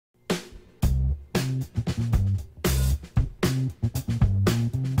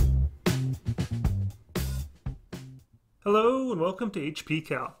Hello and welcome to HP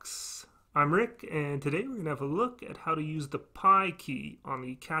Calcs. I'm Rick, and today we're going to have a look at how to use the pi key on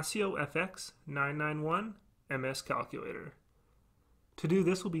the Casio fx-991 MS calculator. To do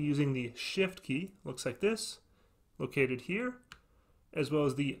this, we'll be using the shift key, looks like this, located here, as well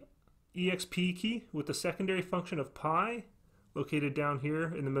as the exp key with the secondary function of pi, located down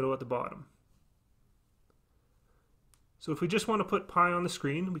here in the middle at the bottom. So if we just want to put pi on the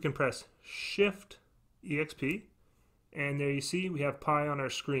screen, we can press shift exp. And there you see we have pi on our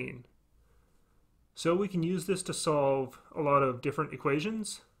screen. So we can use this to solve a lot of different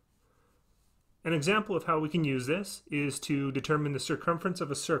equations. An example of how we can use this is to determine the circumference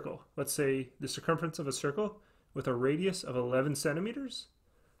of a circle. Let's say the circumference of a circle with a radius of 11 centimeters.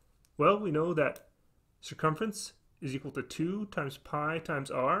 Well, we know that circumference is equal to 2 times pi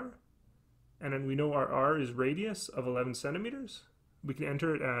times r. And then we know our r is radius of 11 centimeters. We can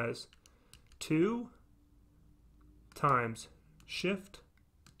enter it as 2 times shift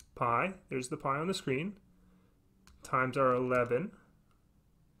pi, there's the pi on the screen, times our 11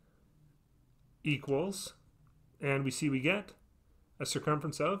 equals, and we see we get a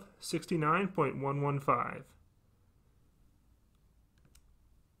circumference of 69.115.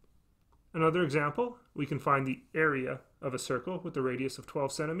 Another example, we can find the area of a circle with a radius of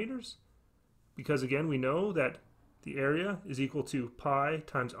 12 centimeters, because again we know that the area is equal to pi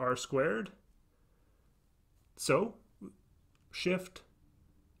times r squared. So shift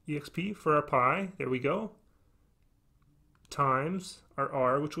exp for our pi, there we go, times our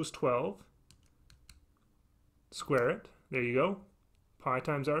r, which was 12, square it, there you go, pi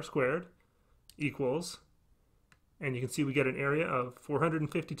times r squared equals, and you can see we get an area of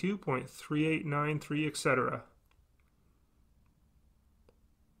 452.3893, etc.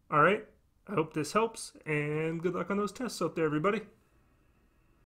 Alright, I hope this helps, and good luck on those tests out there, everybody.